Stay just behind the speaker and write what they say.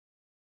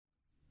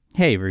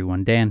Hey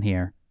everyone, Dan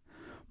here.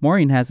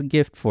 Maureen has a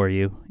gift for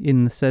you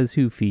in the Says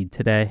Who feed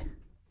today.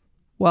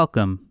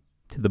 Welcome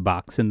to The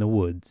Box in the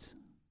Woods.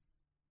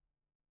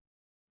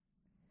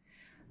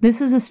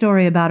 This is a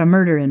story about a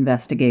murder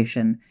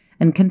investigation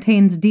and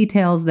contains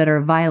details that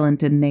are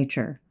violent in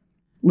nature.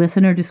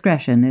 Listener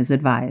discretion is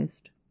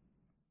advised.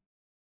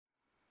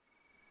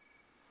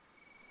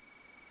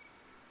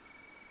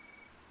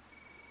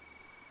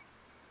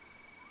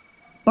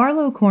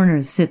 Barlow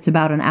Corners sits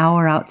about an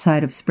hour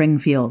outside of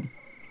Springfield.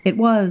 It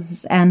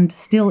was, and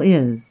still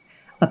is,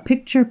 a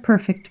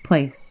picture-perfect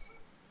place.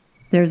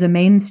 There's a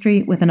main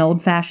street with an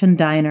old-fashioned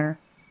diner,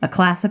 a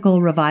classical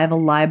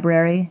revival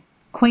library,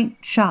 quaint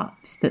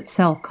shops that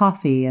sell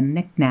coffee and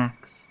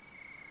knickknacks.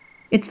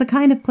 It's the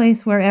kind of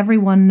place where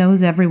everyone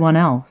knows everyone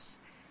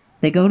else.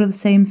 They go to the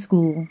same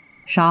school,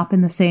 shop in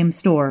the same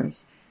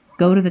stores,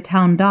 go to the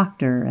town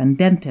doctor and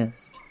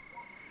dentist.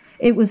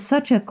 It was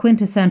such a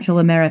quintessential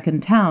American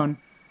town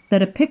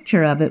that a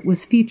picture of it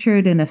was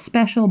featured in a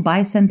special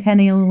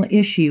bicentennial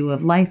issue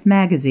of Life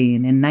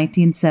magazine in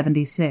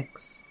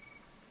 1976.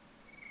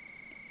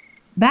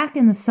 Back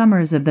in the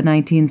summers of the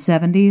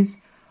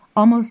 1970s,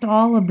 almost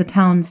all of the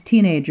town's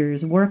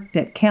teenagers worked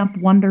at Camp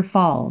Wonder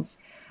Falls,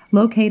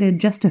 located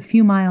just a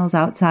few miles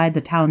outside the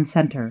town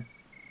center.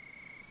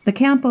 The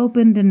camp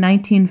opened in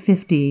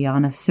 1950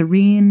 on a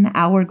serene,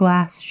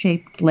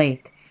 hourglass-shaped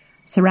lake,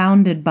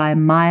 surrounded by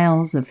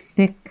miles of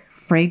thick,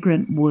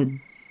 fragrant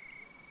woods.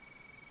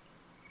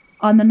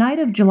 On the night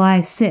of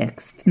July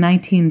 6,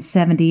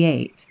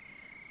 1978,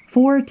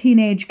 4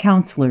 teenage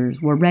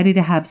counselors were ready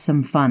to have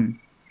some fun.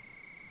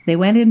 They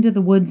went into the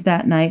woods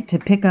that night to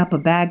pick up a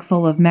bag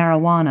full of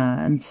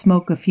marijuana and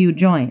smoke a few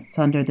joints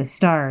under the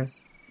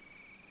stars.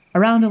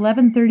 Around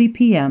 11:30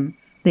 p.m.,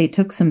 they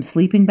took some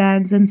sleeping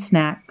bags and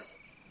snacks,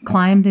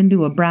 climbed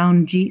into a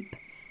brown Jeep,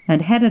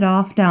 and headed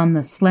off down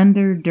the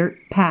slender dirt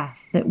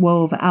path that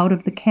wove out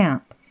of the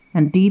camp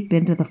and deep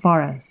into the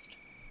forest.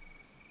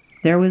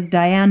 There was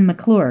Diane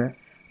McClure,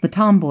 the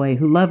tomboy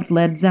who loved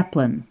Led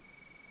Zeppelin.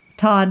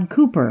 Todd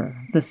Cooper,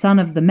 the son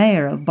of the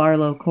mayor of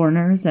Barlow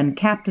Corners and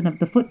captain of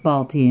the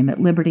football team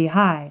at Liberty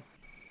High.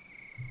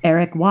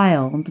 Eric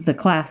Wilde, the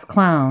class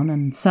clown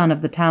and son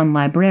of the town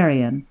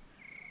librarian.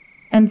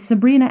 And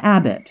Sabrina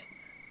Abbott,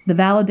 the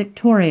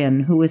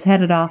valedictorian who was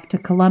headed off to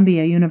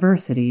Columbia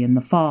University in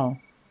the fall.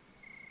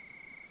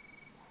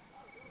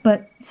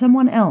 But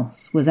someone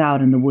else was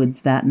out in the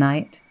woods that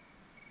night,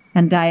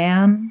 and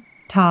Diane,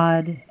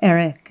 Todd,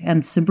 Eric,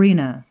 and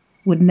Sabrina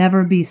would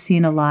never be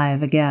seen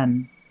alive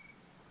again.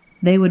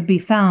 They would be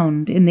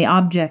found in the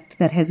object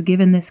that has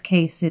given this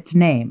case its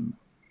name,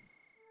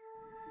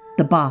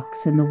 the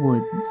box in the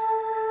woods.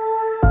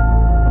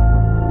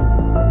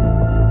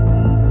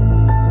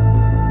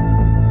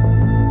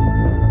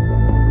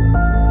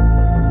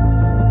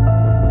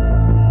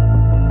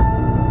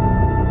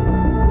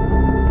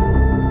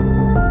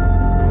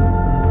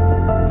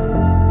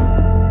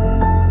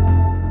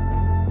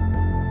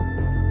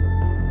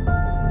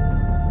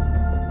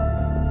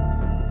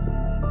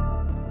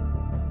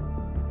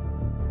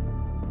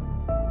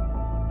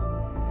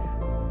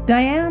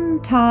 Diane,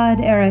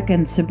 Todd, Eric,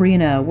 and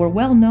Sabrina were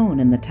well known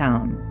in the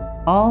town,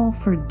 all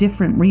for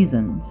different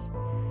reasons.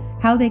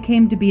 How they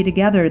came to be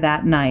together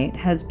that night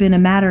has been a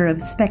matter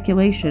of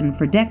speculation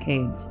for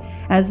decades,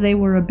 as they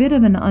were a bit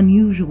of an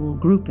unusual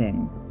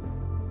grouping.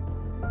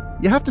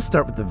 You have to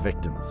start with the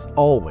victims,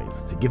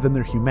 always, to give them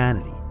their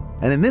humanity.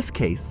 And in this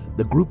case,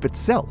 the group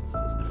itself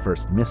is the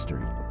first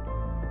mystery.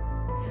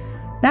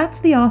 That's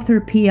the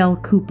author P.L.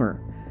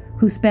 Cooper,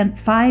 who spent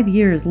 5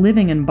 years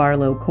living in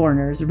Barlow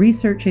Corners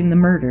researching the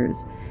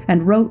murders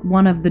and wrote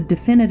one of the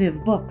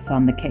definitive books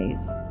on the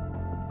case.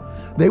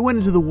 They went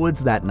into the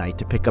woods that night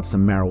to pick up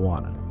some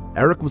marijuana.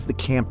 Eric was the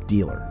camp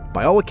dealer.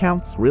 By all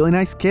accounts, really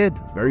nice kid,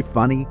 very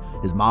funny.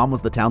 His mom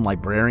was the town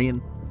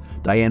librarian.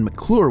 Diane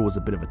McClure was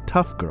a bit of a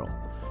tough girl.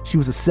 She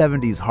was a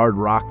 70s hard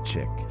rock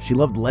chick. She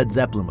loved Led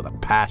Zeppelin with a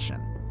passion.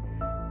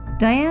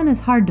 Diane is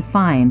hard to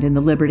find in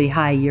the Liberty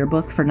High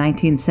yearbook for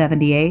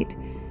 1978.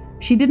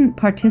 She didn't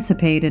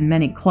participate in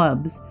many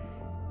clubs.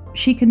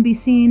 She can be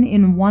seen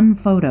in one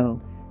photo,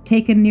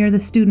 taken near the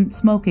student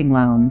smoking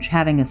lounge,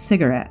 having a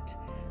cigarette.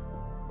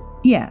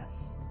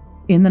 Yes,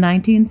 in the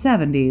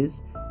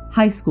 1970s,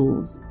 high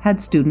schools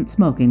had student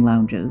smoking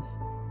lounges.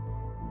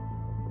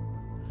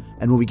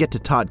 And when we get to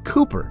Todd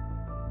Cooper,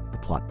 the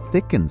plot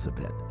thickens a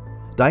bit.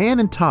 Diane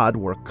and Todd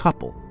were a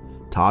couple.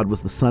 Todd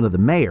was the son of the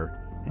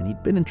mayor, and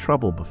he'd been in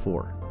trouble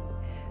before.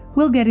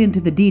 We'll get into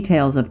the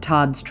details of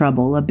Todd's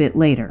trouble a bit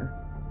later.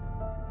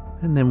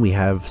 And then we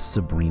have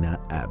Sabrina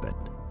Abbott.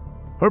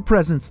 Her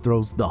presence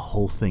throws the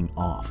whole thing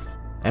off.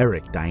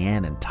 Eric,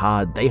 Diane, and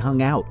Todd, they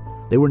hung out.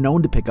 They were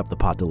known to pick up the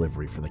pot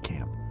delivery for the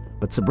camp.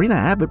 But Sabrina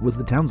Abbott was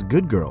the town's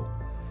good girl.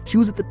 She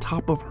was at the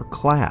top of her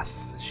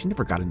class. She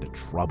never got into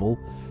trouble.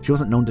 She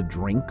wasn't known to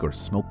drink or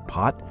smoke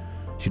pot.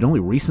 She'd only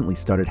recently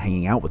started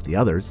hanging out with the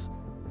others.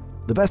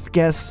 The best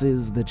guess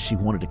is that she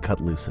wanted to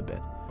cut loose a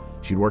bit.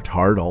 She'd worked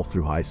hard all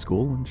through high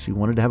school, and she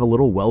wanted to have a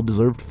little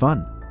well-deserved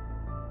fun.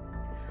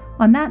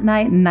 On that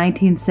night in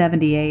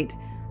 1978,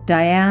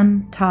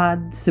 Diane,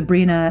 Todd,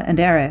 Sabrina, and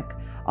Eric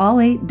all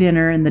ate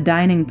dinner in the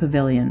dining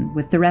pavilion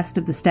with the rest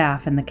of the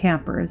staff and the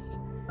campers.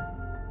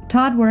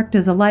 Todd worked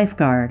as a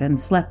lifeguard and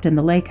slept in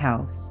the lake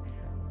house.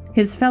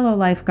 His fellow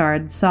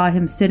lifeguards saw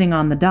him sitting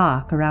on the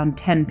dock around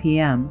 10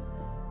 p.m.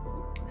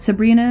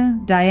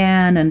 Sabrina,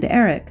 Diane, and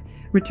Eric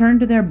returned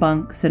to their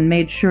bunks and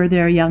made sure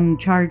their young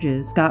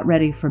charges got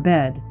ready for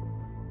bed.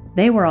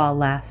 They were all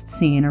last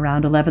seen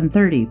around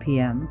 11:30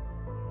 p.m.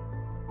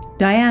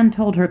 Diane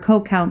told her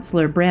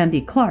co-counselor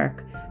Brandy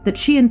Clark that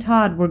she and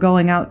Todd were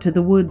going out to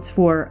the woods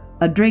for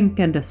a drink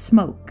and a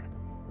smoke,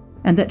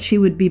 and that she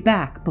would be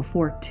back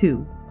before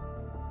 2.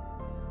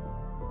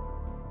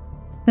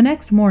 The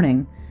next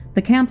morning,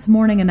 the camp's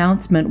morning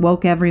announcement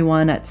woke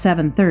everyone at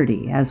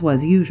 7:30, as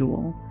was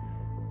usual.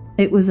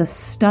 It was a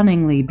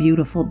stunningly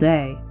beautiful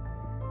day.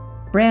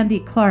 Brandy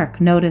Clark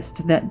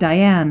noticed that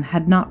Diane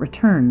had not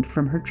returned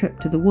from her trip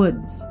to the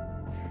woods.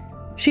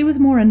 She was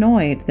more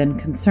annoyed than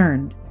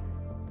concerned.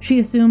 She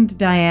assumed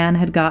Diane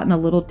had gotten a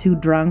little too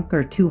drunk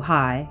or too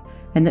high,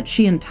 and that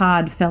she and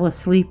Todd fell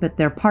asleep at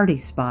their party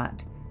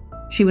spot.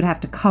 She would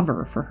have to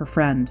cover for her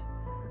friend.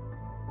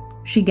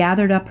 She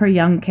gathered up her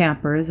young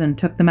campers and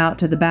took them out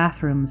to the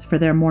bathrooms for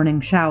their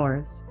morning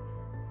showers.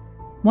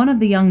 One of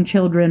the young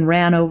children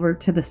ran over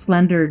to the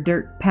slender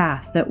dirt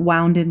path that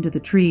wound into the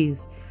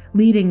trees,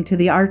 leading to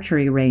the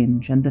archery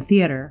range and the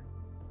theater.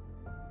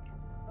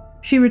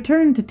 She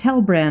returned to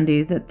tell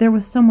Brandy that there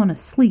was someone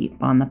asleep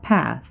on the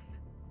path.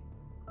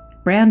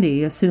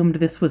 Brandy assumed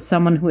this was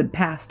someone who had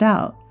passed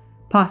out,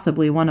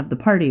 possibly one of the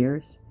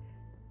partiers.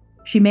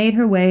 She made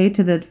her way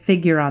to the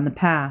figure on the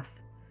path.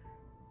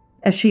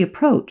 As she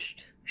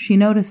approached, she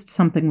noticed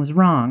something was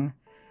wrong.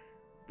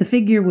 The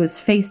figure was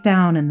face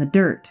down in the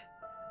dirt,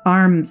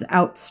 arms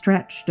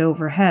outstretched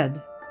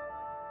overhead.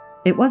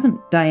 It wasn't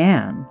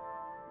Diane.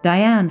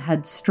 Diane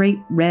had straight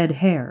red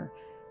hair,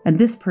 and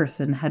this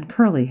person had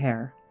curly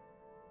hair.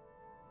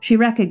 She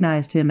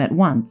recognized him at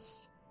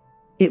once.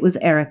 It was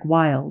Eric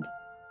Wilde.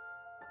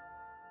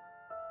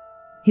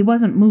 He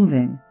wasn't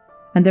moving,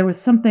 and there was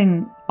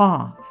something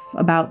off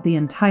about the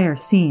entire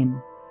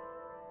scene.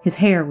 His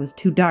hair was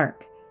too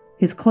dark.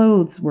 His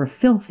clothes were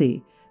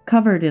filthy,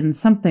 covered in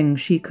something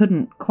she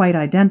couldn't quite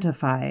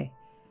identify.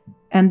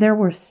 And there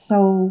were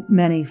so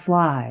many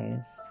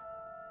flies.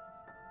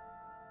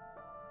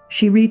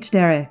 She reached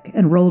Eric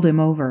and rolled him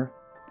over.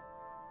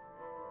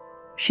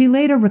 She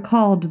later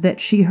recalled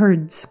that she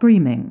heard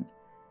screaming,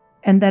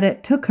 and that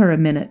it took her a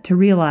minute to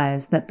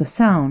realize that the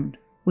sound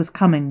was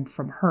coming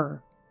from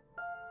her.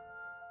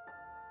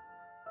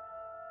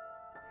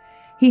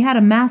 He had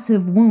a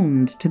massive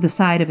wound to the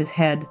side of his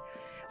head,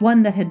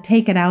 one that had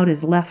taken out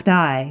his left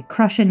eye,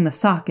 crushing the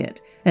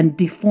socket and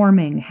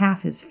deforming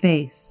half his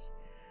face.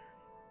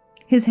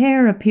 His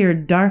hair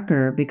appeared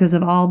darker because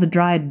of all the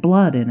dried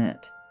blood in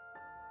it.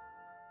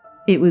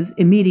 It was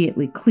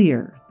immediately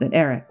clear that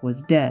Eric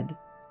was dead.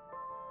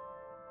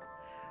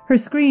 Her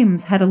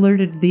screams had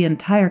alerted the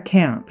entire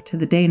camp to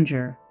the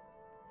danger.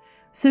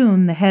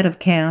 Soon the head of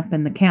camp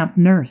and the camp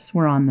nurse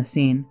were on the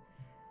scene.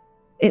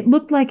 It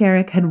looked like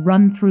Eric had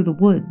run through the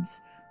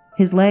woods.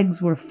 His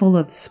legs were full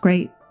of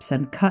scrapes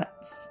and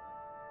cuts.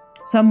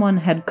 Someone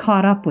had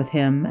caught up with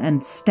him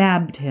and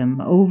stabbed him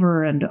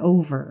over and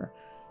over,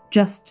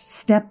 just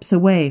steps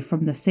away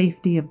from the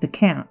safety of the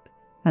camp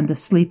and the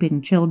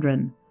sleeping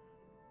children.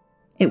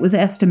 It was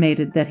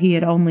estimated that he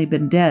had only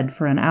been dead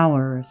for an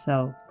hour or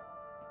so.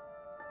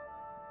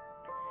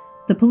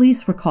 The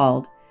police were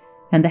called,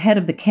 and the head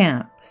of the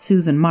camp,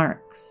 Susan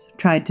Marks,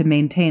 tried to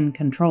maintain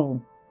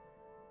control.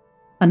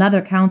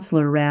 Another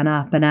counselor ran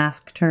up and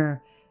asked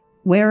her,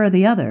 "Where are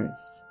the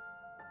others?"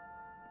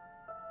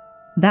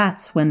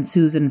 That's when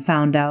Susan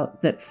found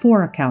out that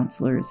 4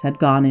 counselors had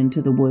gone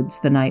into the woods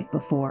the night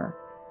before.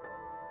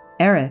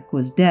 Eric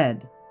was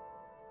dead.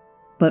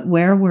 But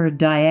where were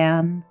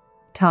Diane,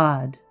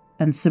 Todd,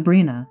 and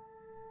Sabrina?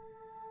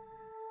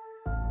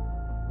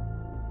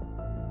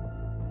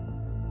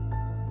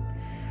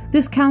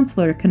 This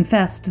counselor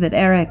confessed that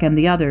Eric and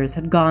the others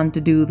had gone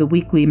to do the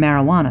weekly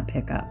marijuana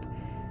pickup.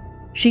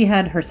 She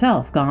had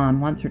herself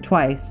gone once or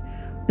twice.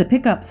 The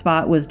pickup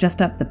spot was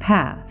just up the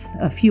path,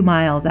 a few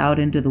miles out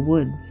into the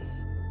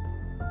woods.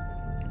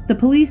 The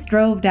police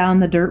drove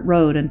down the dirt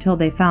road until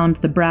they found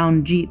the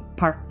brown Jeep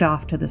parked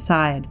off to the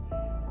side.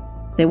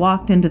 They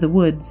walked into the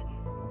woods,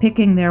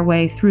 picking their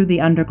way through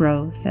the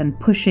undergrowth and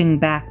pushing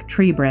back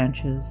tree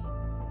branches.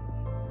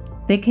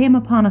 They came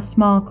upon a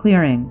small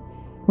clearing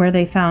where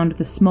they found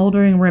the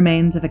smoldering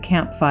remains of a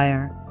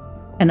campfire,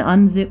 an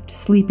unzipped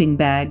sleeping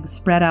bag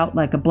spread out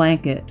like a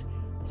blanket,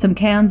 some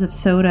cans of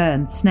soda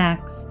and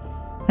snacks,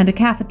 and a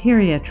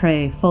cafeteria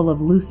tray full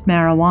of loose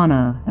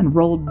marijuana and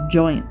rolled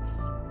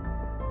joints.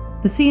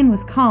 The scene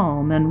was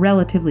calm and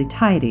relatively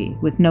tidy,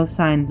 with no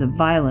signs of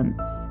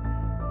violence,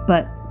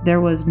 but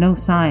there was no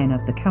sign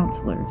of the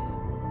counselors.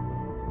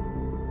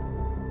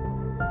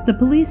 The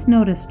police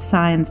noticed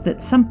signs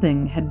that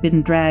something had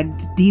been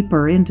dragged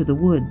deeper into the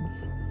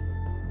woods.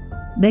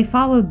 They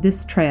followed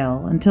this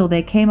trail until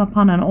they came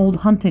upon an old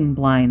hunting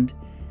blind,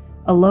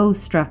 a low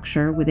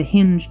structure with a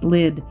hinged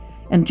lid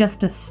and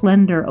just a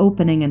slender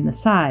opening in the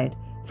side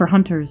for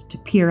hunters to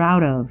peer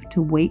out of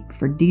to wait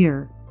for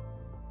deer.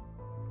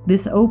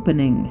 This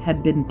opening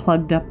had been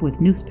plugged up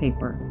with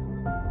newspaper.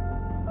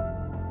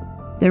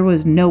 There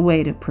was no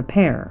way to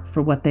prepare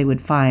for what they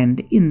would find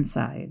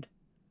inside.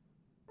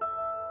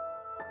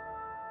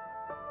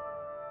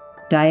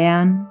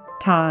 Diane,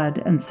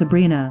 Todd, and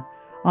Sabrina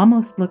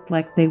almost looked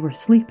like they were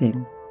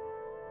sleeping.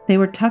 They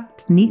were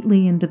tucked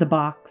neatly into the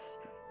box,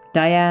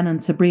 Diane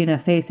and Sabrina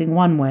facing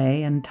one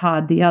way and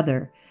Todd the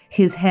other,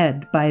 his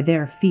head by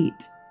their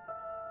feet.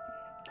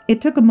 It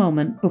took a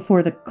moment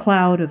before the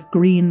cloud of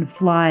green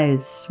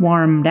flies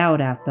swarmed out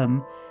at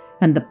them,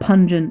 and the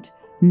pungent,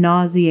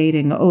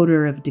 nauseating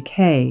odor of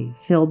decay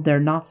filled their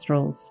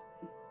nostrils.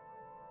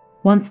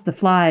 Once the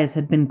flies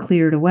had been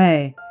cleared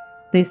away,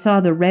 they saw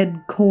the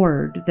red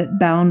cord that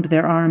bound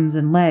their arms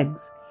and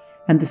legs,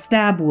 and the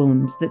stab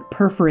wounds that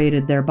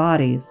perforated their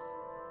bodies.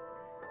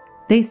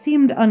 They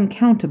seemed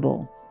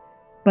uncountable,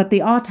 but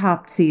the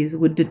autopsies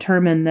would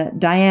determine that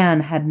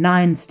Diane had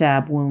 9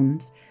 stab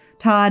wounds,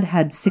 Todd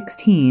had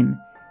 16,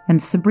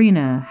 and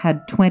Sabrina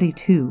had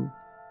 22.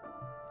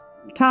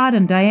 Todd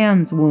and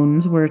Diane's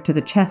wounds were to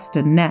the chest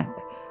and neck.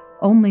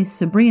 Only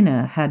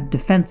Sabrina had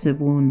defensive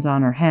wounds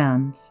on her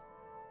hands.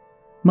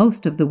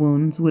 Most of the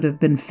wounds would have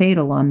been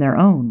fatal on their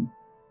own.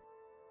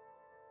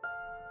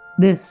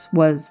 This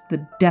was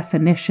the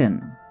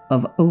definition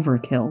of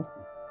overkill.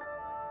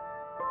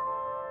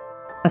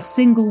 A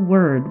single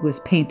word was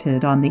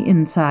painted on the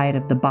inside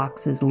of the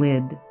box's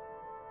lid.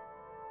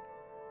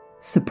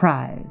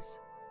 Surprise.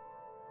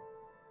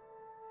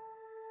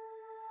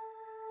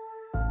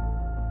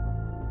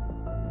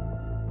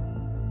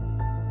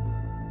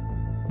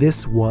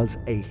 This was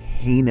a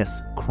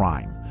heinous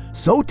crime,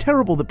 so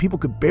terrible that people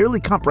could barely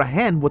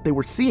comprehend what they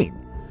were seeing,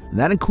 and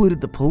that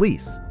included the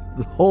police.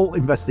 The whole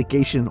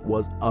investigation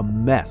was a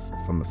mess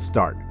from the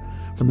start.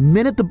 From the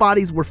minute the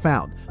bodies were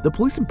found, the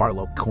police in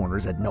Barlow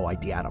Corners had no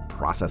idea how to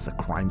process a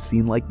crime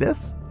scene like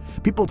this.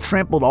 People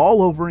trampled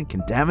all over and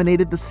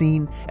contaminated the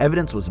scene,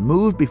 evidence was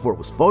moved before it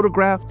was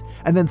photographed,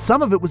 and then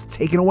some of it was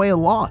taken away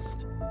and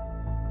lost.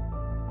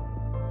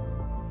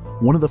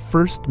 One of the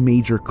first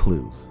major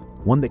clues,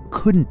 one that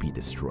couldn't be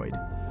destroyed,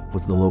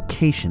 was the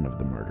location of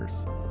the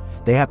murders.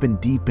 They happened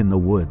deep in the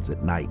woods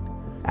at night.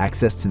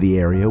 Access to the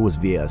area was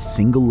via a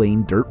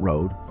single-lane dirt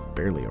road,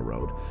 barely a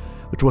road,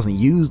 which wasn't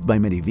used by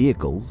many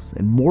vehicles,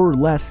 and more or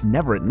less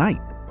never at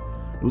night.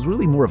 It was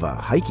really more of a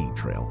hiking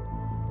trail.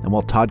 And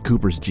while Todd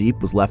Cooper's Jeep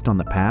was left on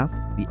the path,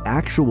 the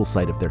actual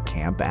site of their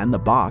camp and the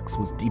box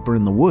was deeper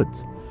in the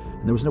woods,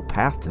 and there was no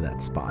path to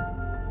that spot.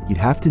 You'd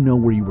have to know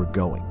where you were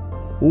going,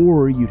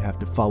 or you'd have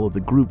to follow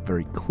the group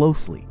very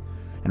closely.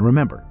 And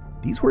remember,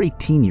 these were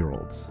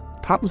 18-year-olds.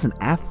 Todd was an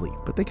athlete,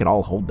 but they could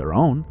all hold their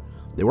own.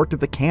 They worked at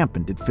the camp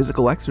and did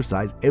physical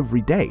exercise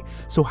every day.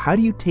 So how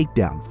do you take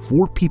down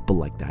 4 people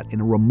like that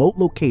in a remote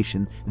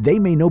location they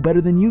may know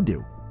better than you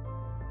do?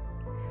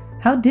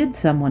 How did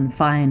someone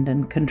find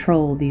and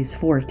control these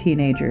 4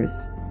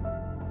 teenagers?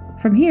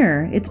 From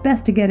here, it's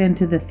best to get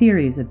into the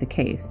theories of the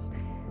case,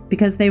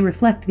 because they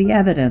reflect the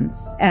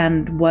evidence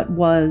and what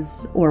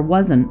was or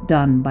wasn't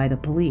done by the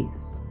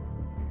police.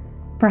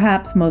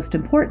 Perhaps most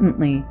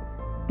importantly,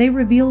 they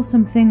reveal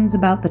some things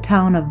about the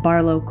town of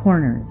Barlow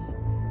Corners,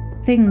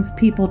 things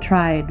people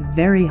tried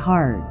very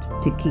hard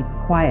to keep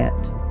quiet,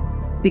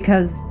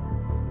 because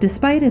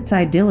despite its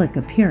idyllic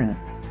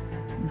appearance,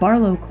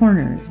 Barlow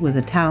Corners was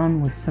a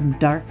town with some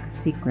dark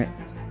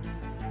secrets.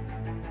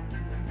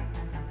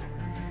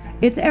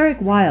 It's Eric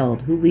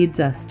Wilde who leads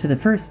us to the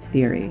first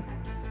theory,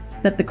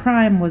 that the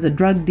crime was a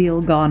drug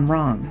deal gone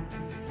wrong.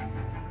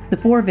 The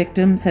 4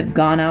 victims had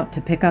gone out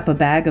to pick up a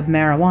bag of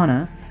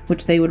marijuana,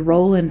 which they would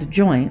roll into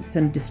joints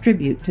and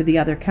distribute to the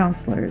other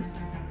counselors.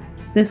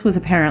 This was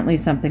apparently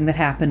something that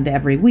happened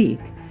every week.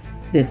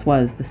 This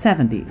was the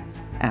 70s,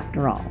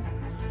 after all.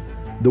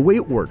 The way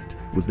it worked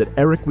was that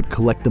Eric would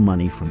collect the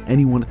money from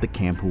anyone at the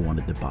camp who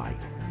wanted to buy.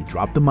 He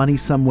dropped the money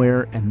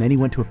somewhere, and then he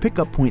went to a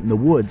pickup point in the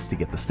woods to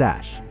get the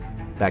stash.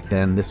 Back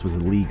then, this was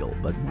illegal,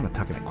 but we're not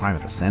talking a crime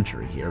of the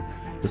century here.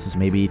 This is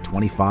maybe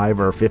 $25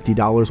 or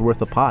 $50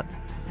 worth a pot.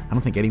 I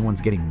don't think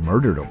anyone's getting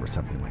murdered over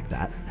something like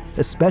that,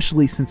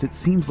 especially since it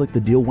seems like the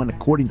deal went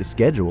according to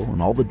schedule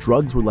and all the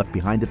drugs were left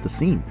behind at the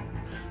scene.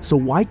 So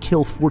why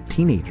kill 4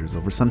 teenagers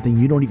over something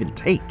you don't even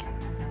take?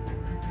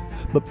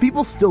 But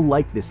people still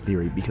like this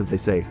theory because they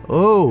say,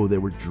 oh, they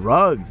were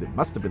drugs. It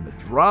must have been the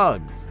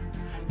drugs.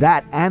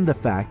 That and the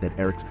fact that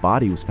Eric's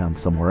body was found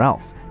somewhere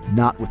else,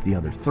 not with the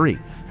other 3.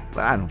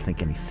 But I don't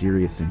think any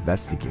serious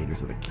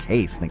investigators of the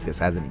case think this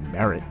has any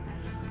merit.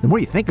 The more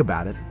you think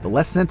about it, the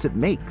less sense it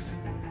makes.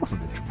 It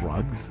wasn't the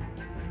drugs.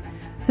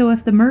 So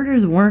if the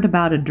murders weren't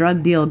about a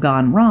drug deal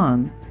gone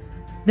wrong,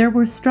 there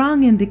were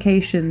strong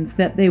indications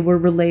that they were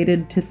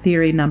related to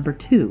theory number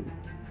 2,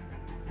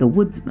 the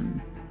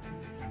woodsman.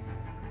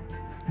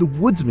 The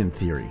woodsman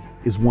theory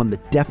is one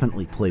that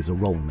definitely plays a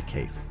role in the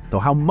case, though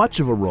how much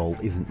of a role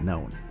isn't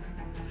known.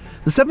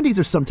 The 70s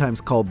are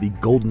sometimes called the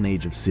golden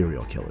age of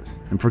serial killers,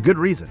 and for good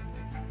reason.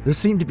 There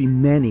seemed to be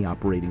many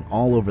operating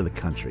all over the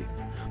country.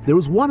 There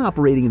was one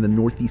operating in the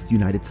Northeast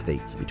United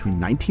States between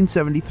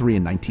 1973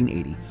 and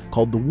 1980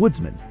 called the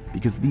Woodsman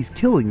because these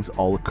killings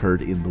all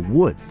occurred in the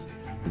woods.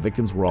 The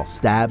victims were all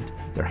stabbed,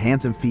 their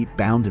hands and feet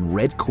bound in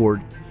red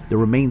cord, their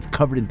remains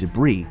covered in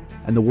debris,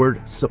 and the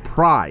word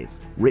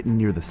surprise written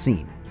near the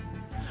scene.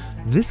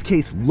 This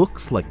case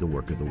looks like the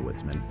work of the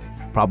Woodsman.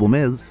 Problem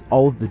is,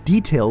 all of the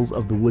details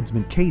of the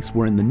Woodsman case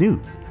were in the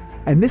news,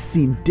 and this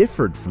scene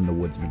differed from the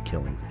Woodsman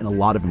killings in a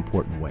lot of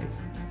important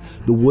ways.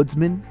 The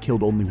Woodsman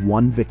killed only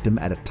one victim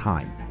at a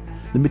time.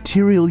 The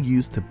material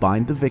used to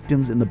bind the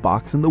victims in the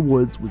box in the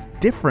woods was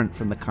different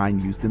from the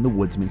kind used in the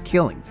Woodsman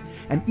killings,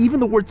 and even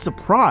the word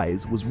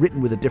surprise was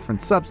written with a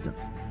different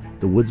substance.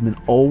 The Woodsman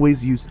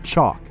always used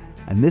chalk,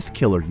 and this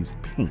killer used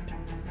paint.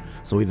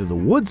 So either the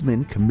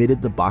Woodsman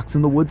committed the Box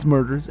in the Woods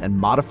murders and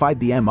modified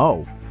the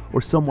MO,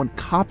 or someone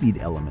copied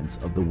elements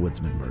of the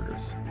Woodsman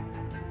murders.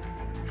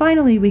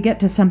 Finally, we get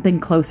to something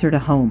closer to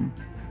home,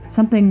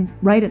 something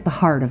right at the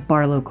heart of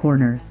Barlow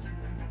Corners.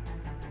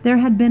 There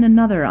had been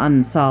another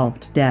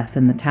unsolved death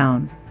in the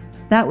town.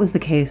 That was the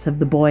case of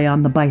the boy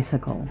on the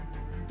bicycle.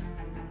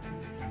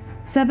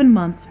 7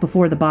 months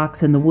before the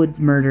Box in the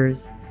Woods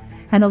murders,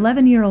 an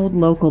 11-year-old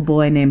local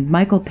boy named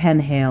Michael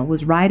Penhale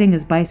was riding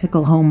his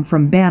bicycle home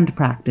from band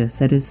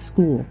practice at his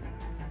school.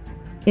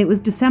 It was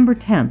December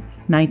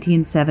 10th,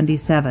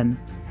 1977,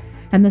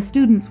 and the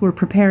students were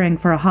preparing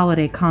for a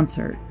holiday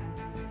concert.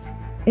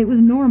 It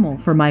was normal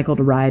for Michael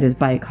to ride his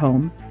bike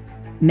home.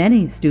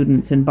 Many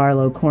students in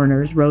Barlow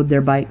Corners rode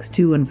their bikes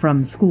to and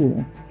from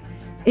school.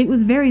 It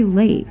was very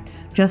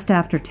late, just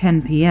after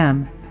 10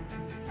 p.m.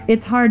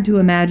 It's hard to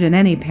imagine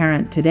any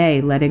parent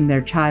today letting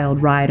their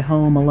child ride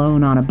home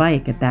alone on a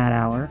bike at that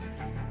hour,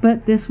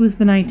 but this was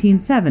the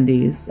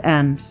 1970s,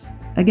 and,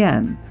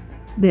 again,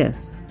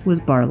 this was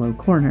Barlow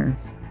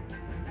Corners.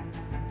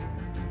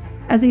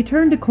 As he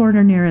turned a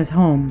corner near his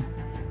home,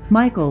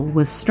 Michael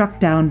was struck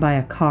down by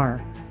a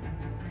car.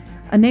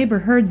 A neighbor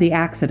heard the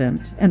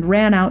accident and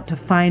ran out to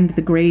find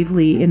the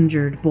gravely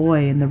injured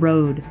boy in the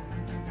road.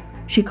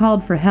 She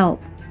called for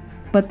help,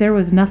 but there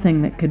was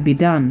nothing that could be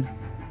done.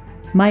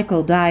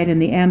 Michael died in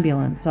the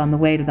ambulance on the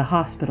way to the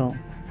hospital.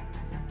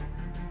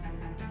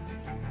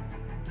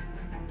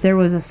 There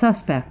was a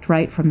suspect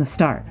right from the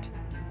start: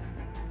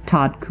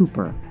 Todd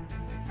Cooper.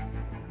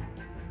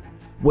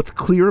 What's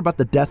clear about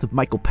the death of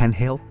Michael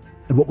Penhale,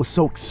 and what was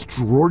so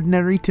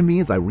extraordinary to me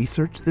as I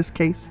researched this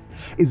case,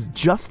 is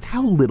just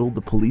how little the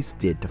police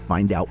did to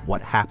find out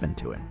what happened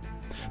to him.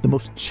 The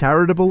most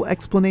charitable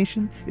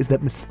explanation is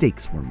that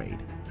mistakes were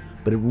made.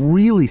 But it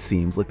really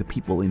seems like the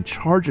people in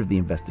charge of the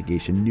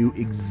investigation knew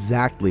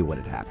exactly what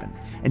had happened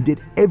and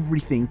did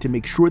everything to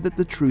make sure that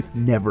the truth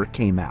never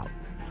came out.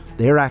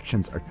 Their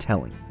actions are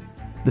telling.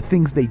 The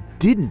things they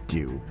didn't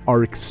do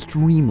are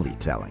extremely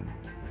telling.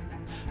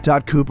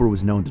 Todd Cooper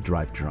was known to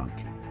drive drunk.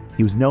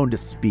 He was known to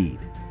speed.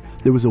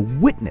 There was a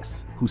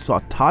witness who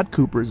saw Todd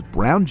Cooper's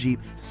brown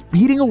Jeep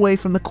speeding away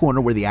from the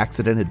corner where the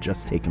accident had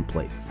just taken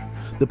place.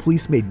 The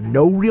police made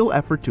no real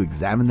effort to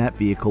examine that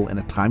vehicle in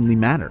a timely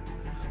manner.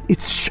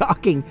 It's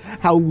shocking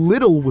how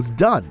little was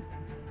done.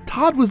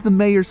 Todd was the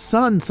mayor's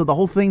son, so the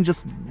whole thing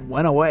just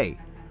went away.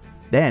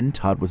 Then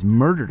Todd was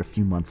murdered a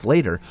few months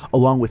later,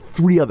 along with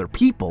 3 other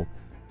people.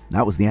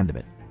 That was the end of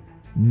it.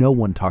 No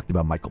one talked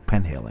about Michael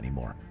Penhale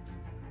anymore.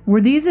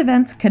 Were these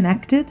events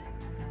connected?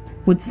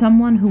 Would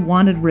someone who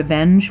wanted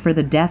revenge for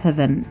the death of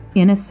an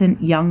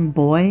innocent young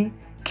boy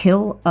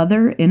kill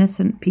other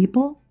innocent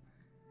people?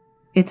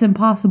 It's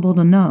impossible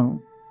to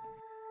know.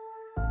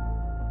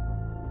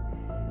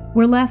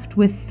 We're left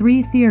with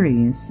 3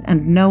 theories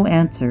and no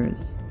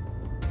answers.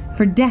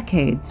 For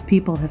decades,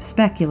 people have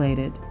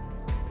speculated.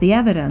 The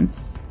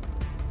evidence,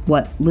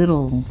 what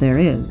little there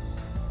is,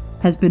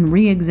 has been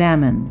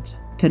re-examined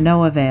to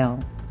no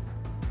avail.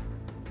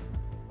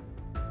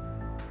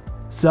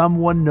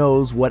 Someone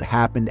knows what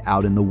happened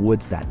out in the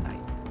woods that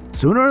night.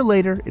 Sooner or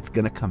later, it's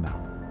going to come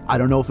out. I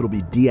don't know if it'll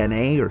be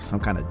DNA or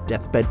some kind of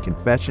deathbed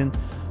confession,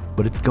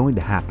 but it's going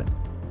to happen.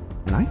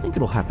 And I think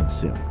it'll happen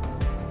soon,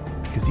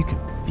 because you can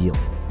feel it.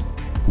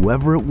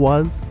 Whoever it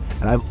was,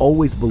 and I've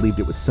always believed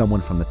it was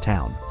someone from the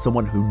town,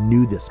 someone who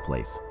knew this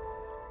place.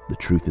 The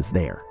truth is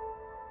there.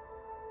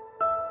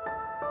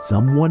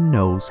 Someone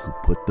knows who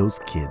put those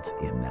kids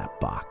in that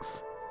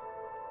box.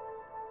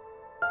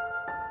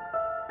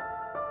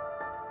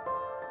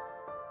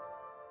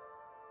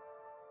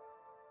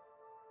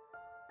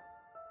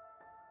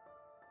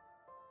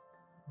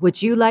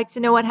 Would you like to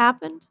know what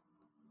happened?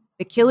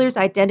 The killer's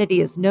identity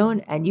is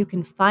known, and you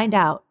can find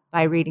out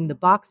by reading The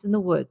Box in the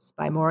Woods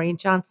by Maureen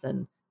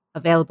Johnson,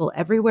 available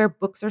everywhere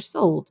books are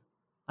sold,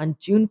 on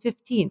June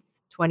 15th,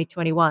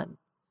 2021.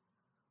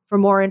 For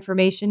more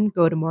information,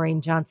 go to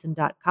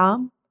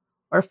maureenjohnson.com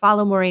or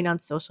follow Maureen on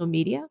social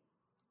media,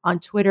 on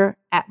Twitter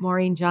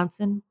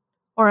 @MaureenJohnson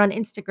or on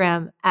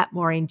Instagram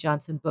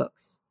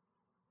 @MaureenJohnsonBooks.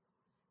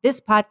 This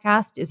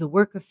podcast is a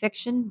work of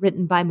fiction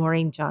written by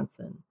Maureen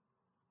Johnson.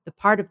 The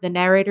part of the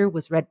narrator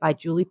was read by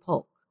Julie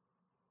Polk.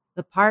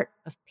 The part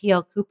of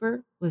P.L.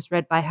 Cooper was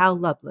read by Hal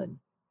Lublin.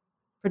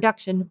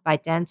 Production by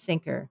Dan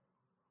Sinker.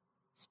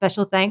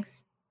 Special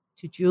thanks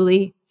to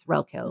Julie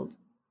Threlkeld.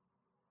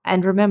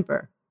 And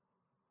remember,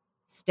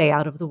 stay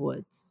out of the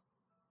woods.